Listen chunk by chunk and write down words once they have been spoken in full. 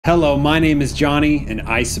Hello, my name is Johnny and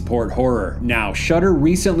I support horror. Now, Shudder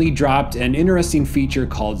recently dropped an interesting feature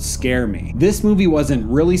called Scare Me. This movie wasn't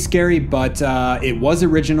really scary, but it was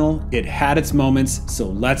original, it had its moments, so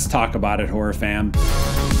let's talk about it, horror fam.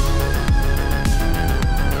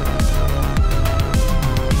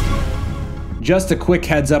 Just a quick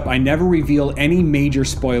heads up, I never reveal any major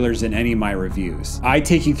spoilers in any of my reviews. I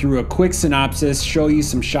take you through a quick synopsis, show you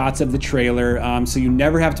some shots of the trailer, so you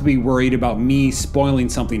never have to be worried about me spoiling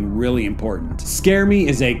something really important. Scare Me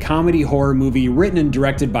is a comedy horror movie written and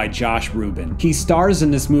directed by Josh Ruben. He stars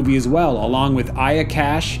in this movie as well, along with Aya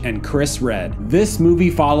Cash and Chris Redd. This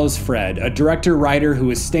movie follows Fred, a director-writer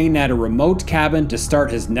who is staying at a remote cabin to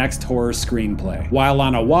start his next horror screenplay. While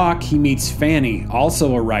on a walk, he meets Fanny,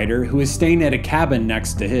 also a writer, who is staying at a cabin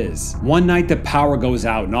next to his. One night the power goes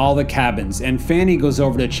out in all the cabins, and Fanny goes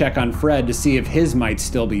over to check on Fred to see if his might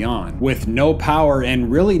still be on. With no power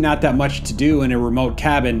and really not that much to do in a remote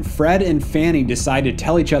cabin, Fred and Fanny decide to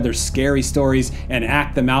tell each other scary stories and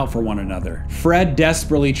act them out for one another. Fred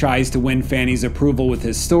desperately tries to win Fanny's approval with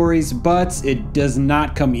his stories, but it does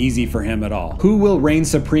not come easy for him at all. Who will reign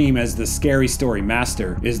supreme as the scary story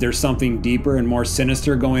master? Is there something deeper and more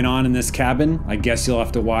sinister going on in this cabin? I guess you'll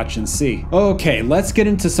have to watch and see. Okay, let's get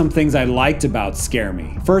into some things I liked about Scare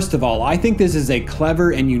Me. First of all, I think this is a clever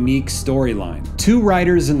and unique storyline. Two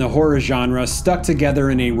writers in the horror genre stuck together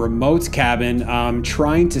in a remote cabin,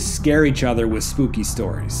 trying to scare each other with spooky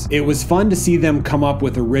stories. It was fun to see them come up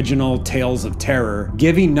with original tales of terror,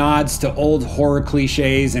 giving nods to old horror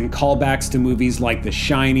cliches and callbacks to movies like The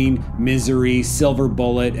Shining, Misery, Silver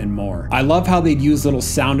Bullet, and more. I love how they'd use little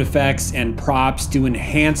sound effects and props to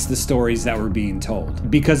enhance the stories that were being told.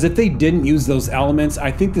 Because if they didn't use those elements, I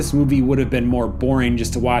think this movie would have been more boring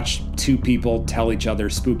just to watch two people tell each other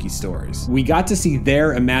spooky stories. We got to see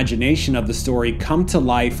their imagination of the story come to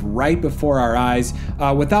life right before our eyes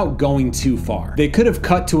without going too far. They could have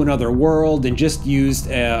cut to another world and just used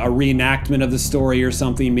a reenactment of the story or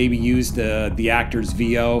something, maybe used the actor's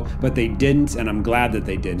VO, but they didn't, and I'm glad that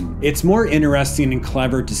they didn't. It's more interesting and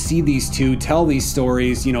clever to see these two tell these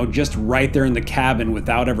stories, you know, just right there in the cabin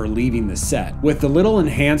without ever leaving the set. With the little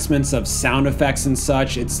enhancements of sound effects and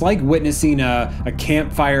such, it's like witnessing a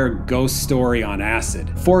campfire ghost story on acid.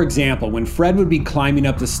 For example, when Fred would be climbing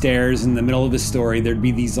up the stairs in the middle of the story, there'd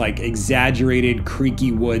be these like exaggerated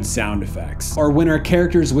creaky wood sound effects. Or when our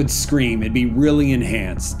characters would scream, it'd be really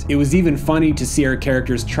enhanced. It was even funny to see our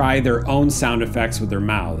characters try their own sound effects with their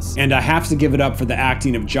mouths. And I have to give it up for the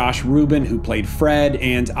acting of Josh Ruben, who played Fred,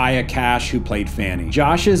 and Aya Cash, who played Fanny.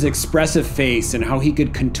 Josh's expressive face and how he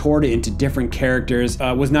could contort it into different characters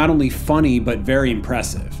was not only funny, but very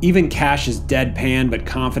impressive. Even Cash's deadpan but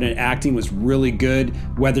confident acting was really good,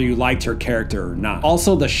 whether you liked her character or not.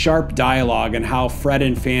 Also, the sharp dialogue and how Fred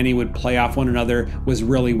and Fanny would play off one another was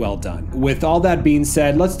really well done. With all that being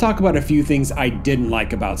said, let's talk about a few things I didn't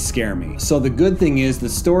like about Scare Me. So the good thing is the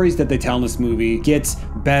stories that they tell in this movie gets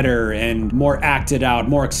better and more acted out,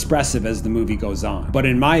 more expressive as the movie goes on. But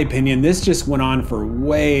in my opinion, this just went on for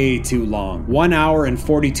way too long. 1 hour and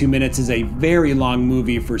 42 minutes is a very long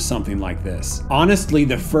movie for something like this. Honestly,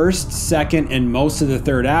 the first, second, and most of the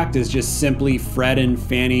third act is just simply Fred and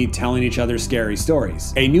Fanny telling each other scary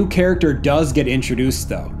stories. A new character does get introduced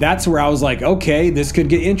though. That's where I was like, okay, this could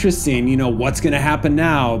get interesting, you know, what's gonna happen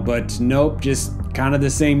now? But nope, just kind of the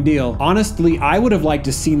same deal. Honestly, I would have liked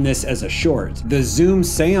to seen this as a short. The Zoom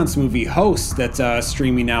seance movie Host that's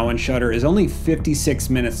streaming now on Shudder is only 56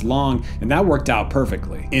 minutes long, and that worked out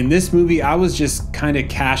perfectly. In this movie, I was just kind of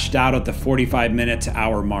cashed out at the 45-minute to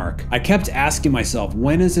hour mark. I kept asking myself,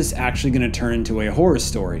 when is this actually going to turn into a horror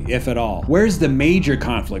story, if at all? Where's the major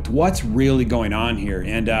conflict? What's really going on here?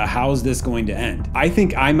 And how is this going to end? I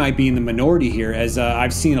think I might be in the minority here, as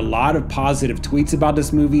I've seen a lot of positive tweets about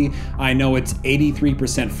this movie. I know it's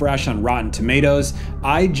 83% fresh on Rotten Tomatoes.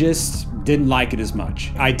 I just didn't like it as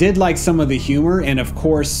much. I did like some of the humor and of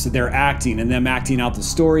course their acting and them acting out the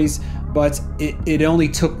stories, but it only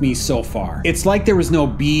took me so far. It's like there was no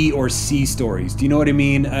B or C stories. Do you know what I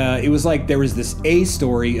mean? It was like there was this A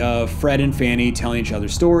story of Fred and Fanny telling each other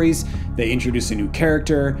stories. They introduced a new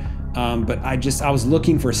character. But I was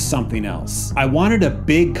looking for something else. I wanted a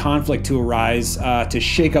big conflict to arise to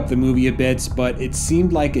shake up the movie a bit, but it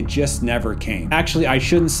seemed like it just never came. Actually, I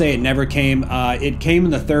shouldn't say it never came. It came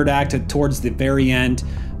in the third act towards the very end,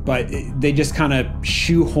 but they just kind of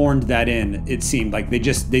shoehorned that in. It seemed like they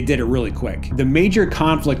did it really quick. The major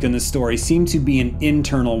conflict in the story seemed to be an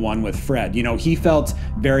internal one with Fred. You know, he felt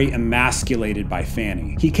very emasculated by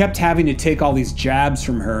Fanny. He kept having to take all these jabs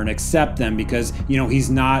from her and accept them because, you know, he's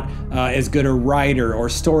not as good a writer or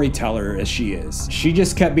storyteller as she is. She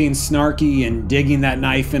just kept being snarky and digging that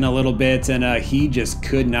knife in a little bit, and he just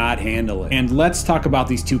could not handle it. And let's talk about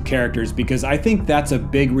these two characters, because I think that's a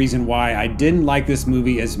big reason why I didn't like this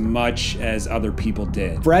movie as much as other people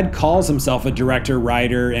did. Fred calls himself a director,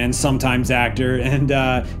 writer, and sometimes actor, and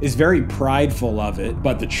is very prideful of it.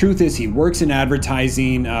 But the truth is, he works in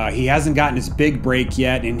advertising. He hasn't gotten his big break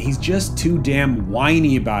yet, and he's just too damn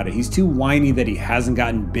whiny about it. He's too whiny that he hasn't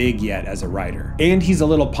gotten big yet as a writer. And he's a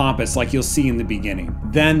little pompous, like you'll see in the beginning.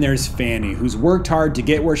 Then there's Fanny, who's worked hard to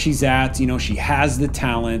get where she's at. You know, she has the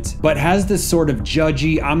talent, but has this sort of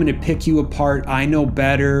judgy, I'm gonna pick you apart, I know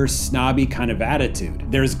better, snobby kind of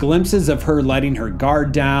attitude. There's glimpses of her letting her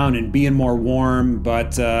guard down and being more warm,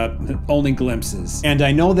 but only glimpses. And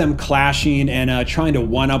I know them clashing and trying to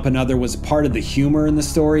one-up another was part of the humor in the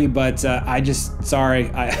story, but I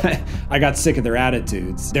got sick of their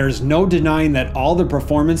attitudes. There's no denying that all the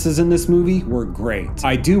performances in this movie were great.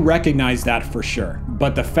 I do recognize that for sure,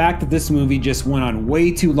 but the fact that this movie just went on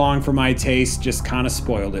way too long for my taste just kind of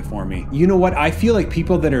spoiled it for me. You know what? I feel like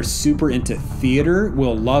people that are super into theater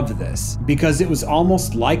will love this, because it was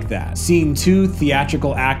almost like that. Seeing two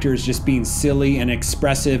theatrical actors just being silly and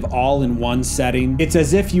expressive all in one setting. It's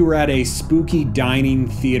as if you were at a spooky dining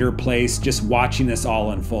theater place just watching this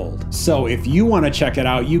all unfold. So if you want to check it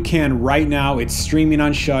out, you can right now. It's streaming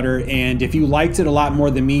on Shudder, and if you liked it a lot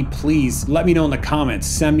more than me, please let me know in the comments.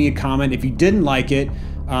 Send me a comment. If you didn't like it,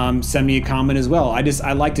 send me a comment as well.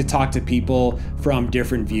 I like to talk to people from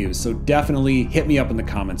different views, so definitely hit me up in the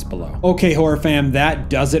comments below. Okay, horror fam, that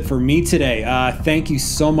does it for me today. Thank you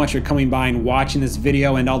so much for coming by and watching this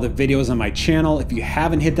video and all the videos on my channel. If you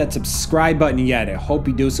haven't hit that subscribe button yet, I hope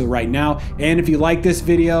you do so right now. And if you like this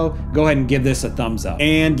video, go ahead and give this a thumbs up.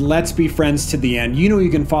 And let's be friends to the end. You know you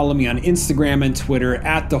can follow me on Instagram and Twitter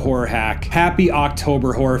at The Horror Hack. Happy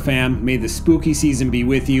October, horror fam. May the spooky season be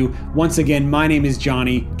with you. Once again, my name is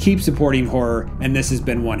Johnny. Keep supporting horror, and this has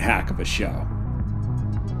been one hack of a show.